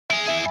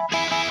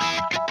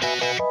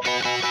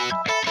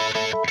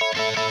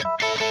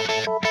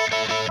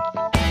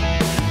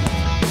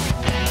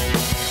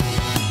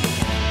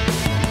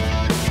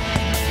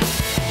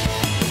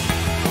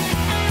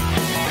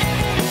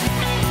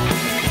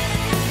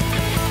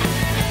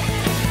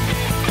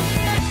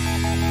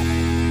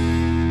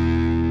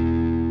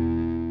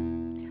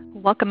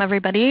Welcome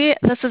everybody.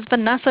 This is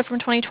Vanessa from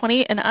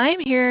 2020 and I'm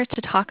here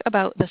to talk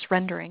about this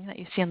rendering that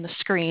you see on the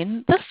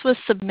screen. This was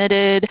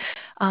submitted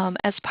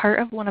as part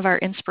of one of our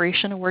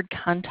Inspiration Award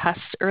contests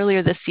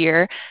earlier this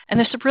year, and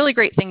there's some really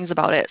great things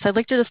about it. So I'd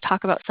like to just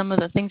talk about some of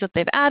the things that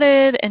they've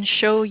added and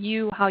show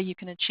you how you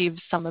can achieve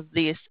some of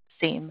these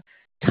same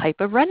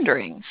type of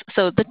renderings.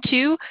 So the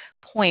 2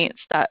 points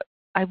that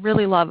I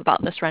really love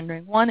about this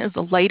rendering, one is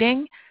the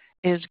lighting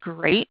is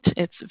great.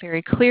 It's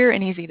very clear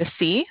and easy to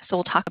see. So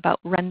we'll talk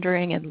about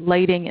rendering and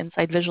lighting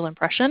inside visual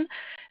impression.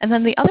 And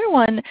then the other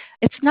one,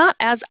 it's not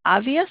as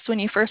obvious when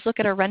you first look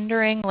at a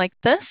rendering like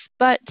this,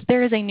 but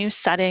there is a new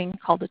setting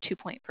called the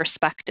 2-point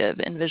perspective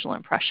in visual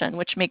impression,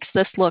 which makes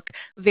this look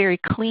very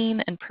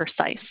clean and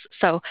precise.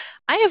 So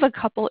I have a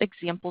couple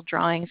example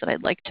drawings that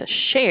I'd like to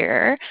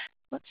share.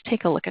 Let's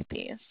take a look at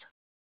these.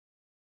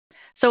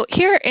 So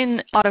here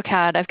in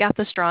AutoCAD, I've got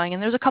this drawing,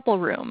 and there's a couple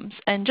rooms.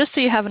 And just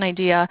so you have an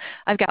idea,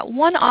 I've got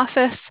one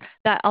office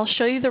that I'll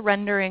show you the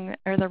rendering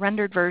or the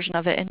rendered version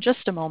of it in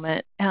just a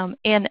moment.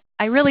 And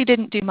I really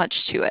didn't do much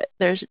to it.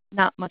 There's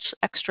not much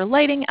extra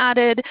lighting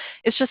added.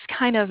 It's just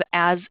kind of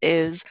as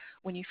is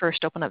when you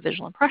first open up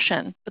visual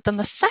impression. But then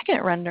the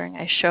second rendering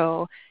I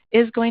show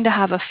is going to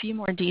have a few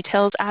more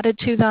details added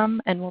to them,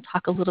 and we'll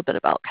talk a little bit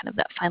about kind of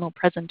that final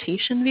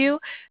presentation view.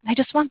 And I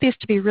just want these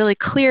to be really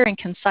clear and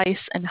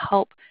concise and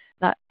help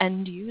the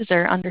end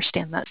user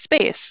understand that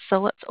space. So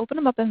let's open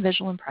them up in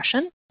visual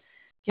impression.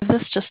 Give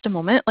this just a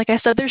moment. Like I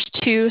said, there's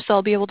 2, so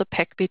I'll be able to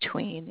pick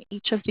between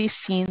each of these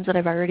scenes that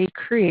I've already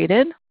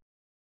created.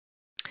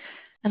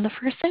 And the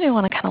first thing I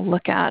want to kind of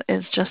look at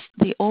is just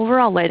the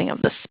overall lighting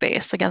of the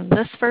space. Again,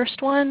 this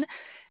first one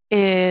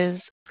is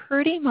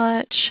pretty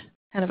much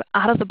kind of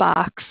out of the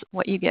box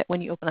what you get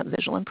when you open up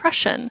visual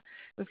impression.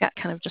 We've got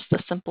kind of just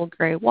the simple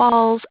gray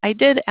walls. I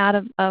did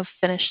add a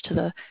finish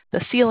to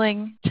the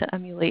ceiling to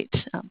emulate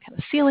kind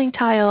of ceiling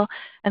tile,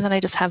 and then I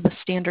just have the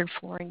standard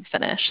flooring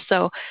finish.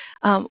 So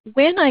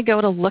when I go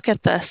to look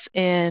at this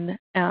in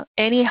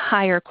any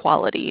higher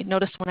quality,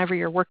 notice whenever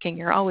you're working,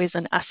 you're always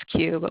in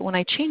SQ, but when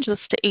I change this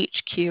to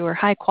HQ or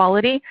high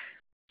quality,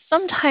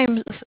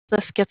 sometimes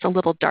this gets a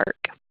little dark.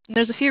 And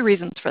there's a few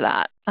reasons for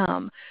that.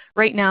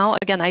 Right now,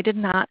 again, I did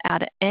not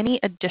add any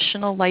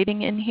additional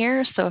lighting in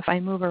here. So if I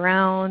move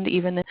around,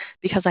 even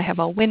because I have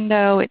a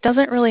window, it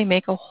doesn't really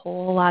make a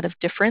whole lot of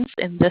difference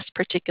in this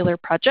particular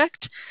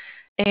project.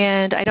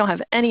 And I don't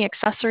have any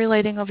accessory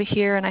lighting over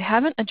here, and I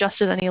haven't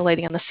adjusted any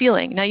lighting on the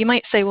ceiling. Now you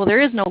might say, well,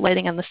 there is no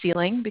lighting on the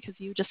ceiling because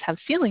you just have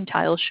ceiling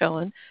tiles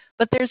shown.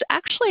 But there's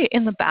actually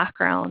in the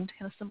background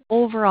kind of some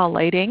overall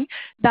lighting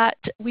that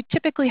we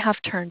typically have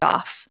turned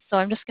off. So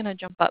I'm just going to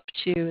jump up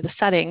to the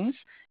settings,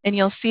 and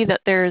you'll see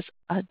that there's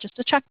just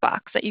a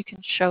checkbox that you can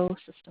show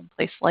system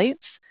place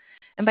lights.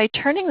 And by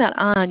turning that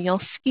on, you'll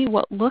see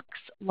what looks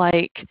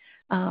like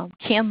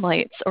can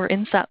lights or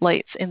inset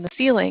lights in the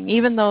ceiling.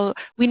 Even though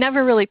we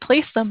never really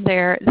place them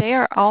there, they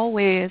are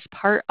always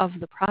part of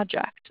the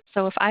project.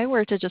 So if I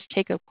were to just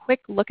take a quick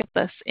look at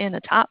this in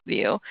a top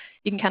view,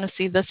 you can kind of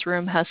see this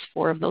room has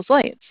 4 of those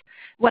lights.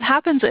 What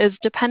happens is,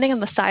 depending on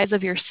the size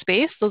of your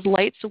space, those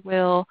lights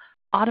will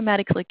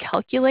automatically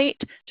calculate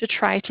to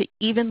try to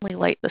evenly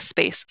light the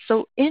space.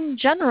 So in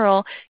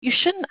general, you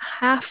shouldn't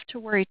have to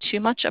worry too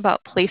much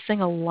about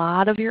placing a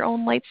lot of your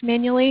own lights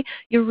manually.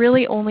 You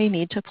really only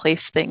need to place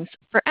things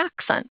for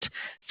accent.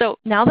 So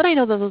now that I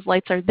know that those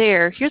lights are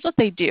there, here's what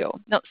they do.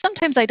 Now,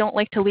 sometimes I don't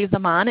like to leave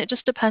them on. It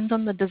just depends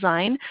on the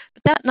design,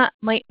 but that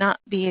might not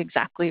be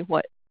exactly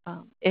what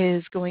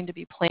is going to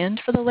be planned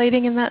for the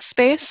lighting in that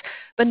space.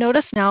 But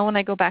notice now when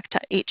I go back to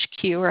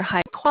HQ or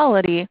high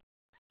quality,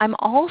 I'm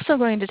also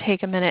going to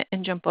take a minute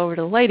and jump over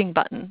to the lighting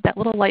button. That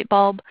little light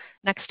bulb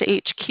next to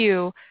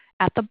HQ,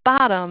 at the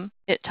bottom,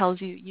 it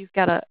tells you you've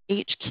got a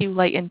HQ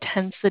light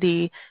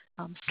intensity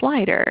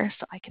slider.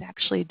 So I can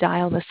actually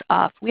dial this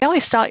up. We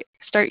always start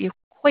you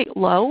quite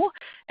low,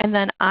 and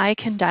then I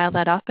can dial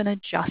that up and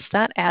adjust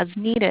that as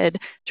needed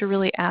to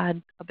really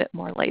add a bit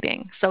more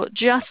lighting. So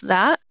just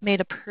that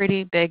made a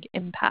pretty big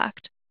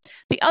impact.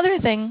 The other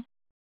thing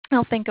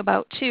I'll think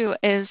about too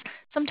is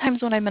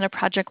sometimes when I'm in a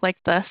project like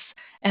this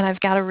and I've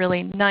got a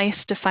really nice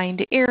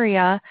defined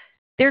area,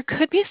 there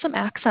could be some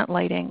accent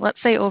lighting,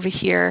 let's say over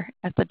here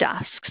at the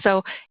desk.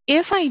 So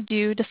if I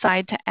do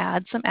decide to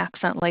add some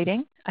accent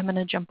lighting, I'm going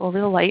to jump over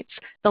the lights.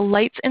 The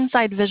lights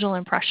inside visual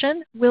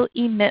impression will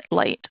emit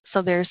light.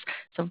 So there's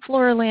some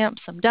floor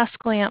lamps, some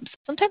desk lamps.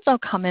 Sometimes I'll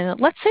come in,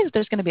 and let's say that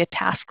there's going to be a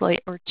task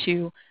light or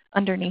 2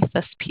 underneath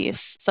this piece.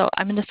 So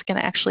I'm just going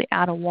to actually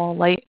add a wall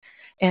light.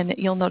 And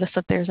you'll notice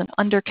that there's an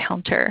under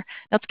counter.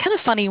 Now it's kind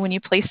of funny when you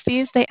place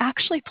these, they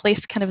actually place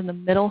kind of in the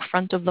middle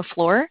front of the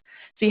floor.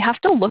 So you have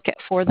to look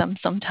for them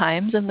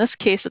sometimes. In this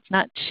case, it's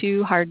not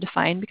too hard to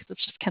find because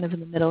it's just kind of in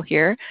the middle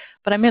here.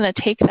 But I'm going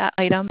to take that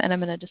item and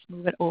I'm going to just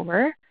move it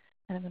over.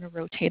 And I'm going to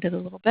rotate it a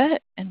little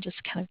bit and just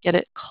kind of get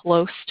it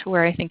close to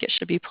where I think it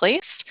should be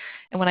placed.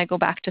 And when I go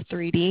back to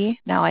 3D,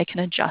 now I can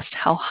adjust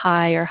how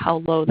high or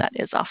how low that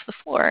is off the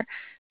floor.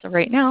 So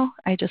right now,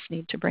 I just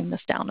need to bring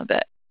this down a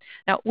bit.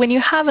 Now, when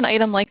you have an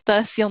item like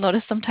this, you'll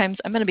notice sometimes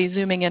I'm going to be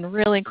zooming in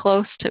really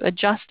close to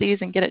adjust these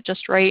and get it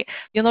just right.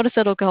 You'll notice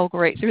it'll go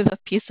right through the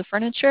piece of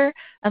furniture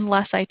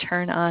unless I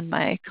turn on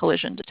my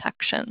collision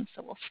detection.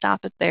 So we'll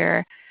stop it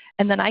there.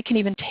 And then I can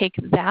even take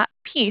that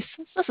piece,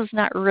 since this is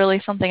not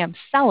really something I'm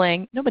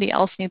selling, nobody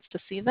else needs to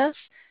see this.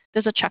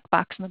 There's a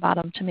checkbox in the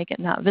bottom to make it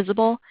not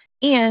visible.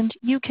 And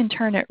you can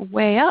turn it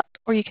way up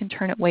or you can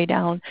turn it way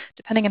down,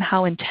 depending on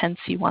how intense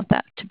you want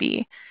that to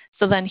be.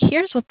 So then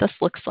here's what this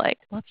looks like.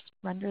 Let's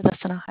render this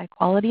in a high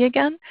quality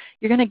again.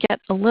 You're going to get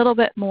a little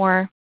bit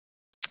more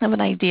of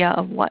an idea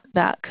of what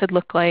that could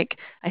look like.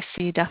 I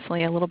see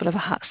definitely a little bit of a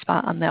hot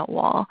spot on that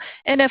wall.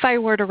 And if I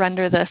were to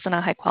render this in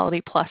a high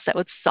quality plus, that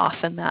would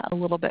soften that a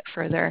little bit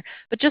further.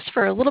 But just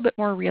for a little bit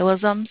more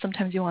realism,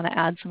 sometimes you want to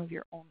add some of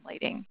your own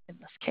lighting in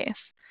this case.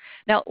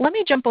 Now, let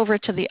me jump over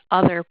to the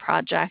other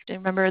project. And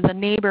remember the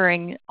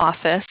neighboring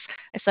office,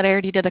 I said I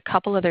already did a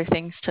couple other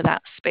things to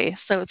that space.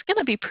 So it's going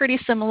to be pretty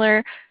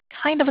similar,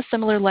 kind of a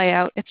similar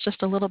layout. It's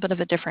just a little bit of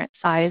a different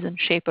size and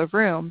shape of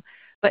room.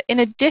 But in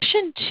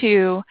addition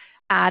to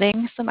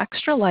adding some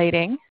extra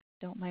lighting,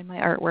 don't mind my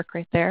artwork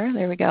right there,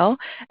 there we go.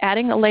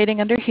 Adding the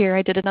lighting under here,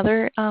 I did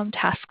another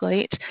task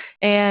light,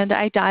 and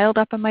I dialed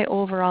up on my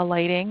overall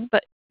lighting.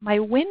 But my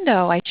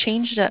window, I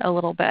changed it a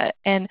little bit.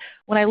 And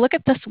when I look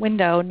at this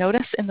window,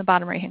 notice in the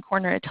bottom right-hand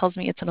corner, it tells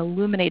me it's an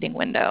illuminating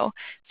window.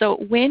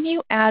 So when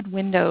you add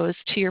windows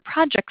to your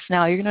projects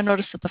now, you're going to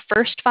notice that the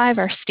first 5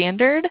 are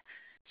standard.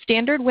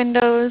 Standard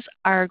windows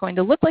are going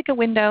to look like a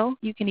window.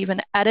 You can even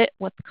edit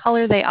what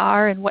color they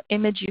are and what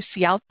image you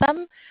see out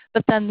them.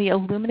 But then the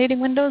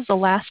illuminating windows, the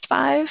last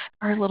 5,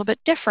 are a little bit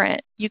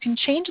different. You can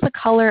change the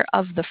color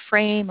of the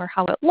frame or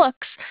how it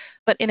looks.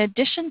 But in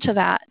addition to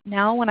that,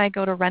 now when I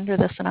go to render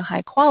this in a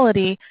high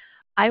quality,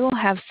 I will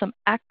have some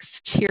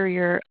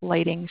exterior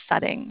lighting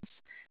settings.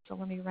 So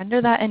let me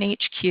render that in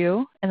HQ.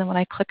 And then when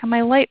I click on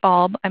my light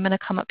bulb, I'm going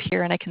to come up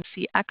here and I can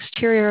see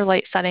exterior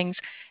light settings.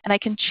 And I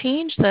can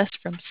change this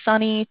from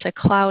sunny to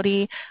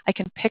cloudy. I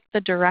can pick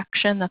the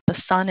direction that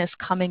the sun is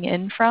coming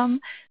in from.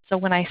 So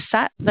when I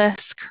set this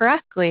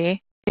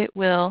correctly, it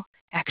will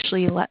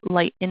actually let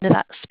light into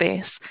that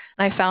space.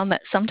 And I found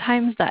that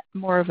sometimes that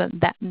more of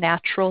that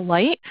natural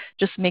light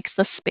just makes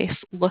the space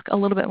look a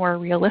little bit more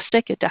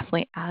realistic. It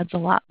definitely adds a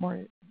lot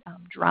more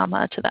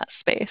drama to that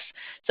space.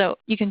 So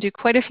you can do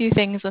quite a few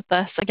things with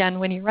this. Again,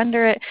 when you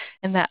render it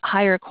in that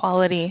higher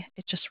quality,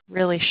 it just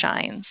really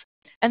shines.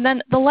 And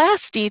then the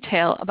last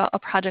detail about a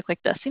project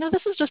like this,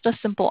 this is just a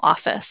simple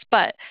office,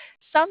 but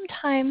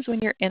sometimes when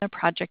you're in a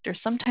project or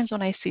sometimes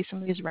when I see some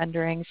of these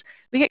renderings,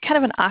 we get kind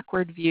of an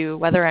awkward view,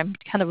 whether I'm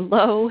kind of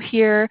low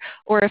here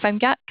or if I'm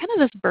got kind of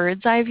this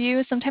bird's eye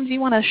view. Sometimes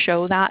you want to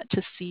show that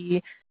to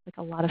see like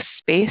a lot of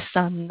space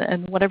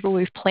and whatever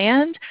we've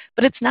planned,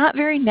 but it's not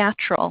very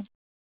natural.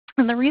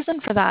 And the reason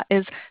for that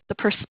is the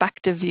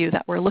perspective view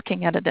that we're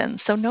looking at it in.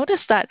 So notice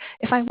that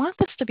if I want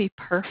this to be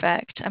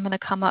perfect, I'm going to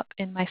come up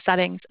in my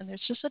settings and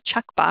there's just a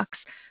checkbox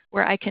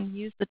where I can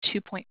use the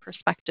 2-point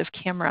perspective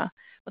camera.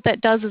 What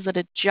that does is it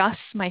adjusts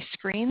my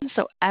screen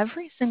so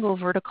every single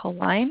vertical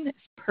line is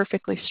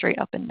perfectly straight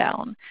up and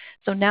down.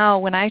 So now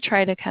when I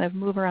try to kind of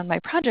move around my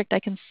project, I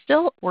can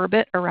still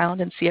orbit around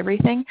and see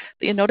everything,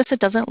 but you notice it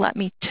doesn't let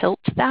me tilt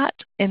that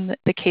in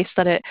the case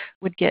that it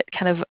would get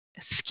kind of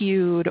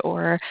skewed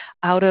or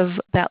out of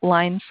that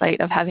line sight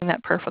of having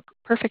that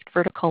perfect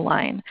vertical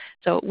line.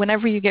 So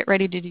whenever you get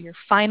ready to do your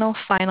final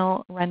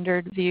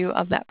rendered view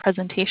of that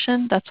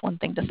presentation, that's one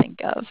thing to think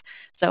of.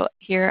 So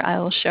here I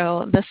will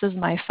show this is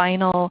my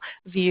final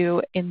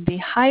view in the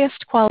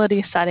highest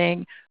quality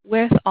setting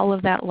with all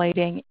of that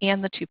lighting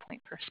and the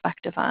 2-point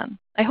perspective on.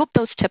 I hope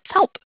those tips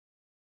help.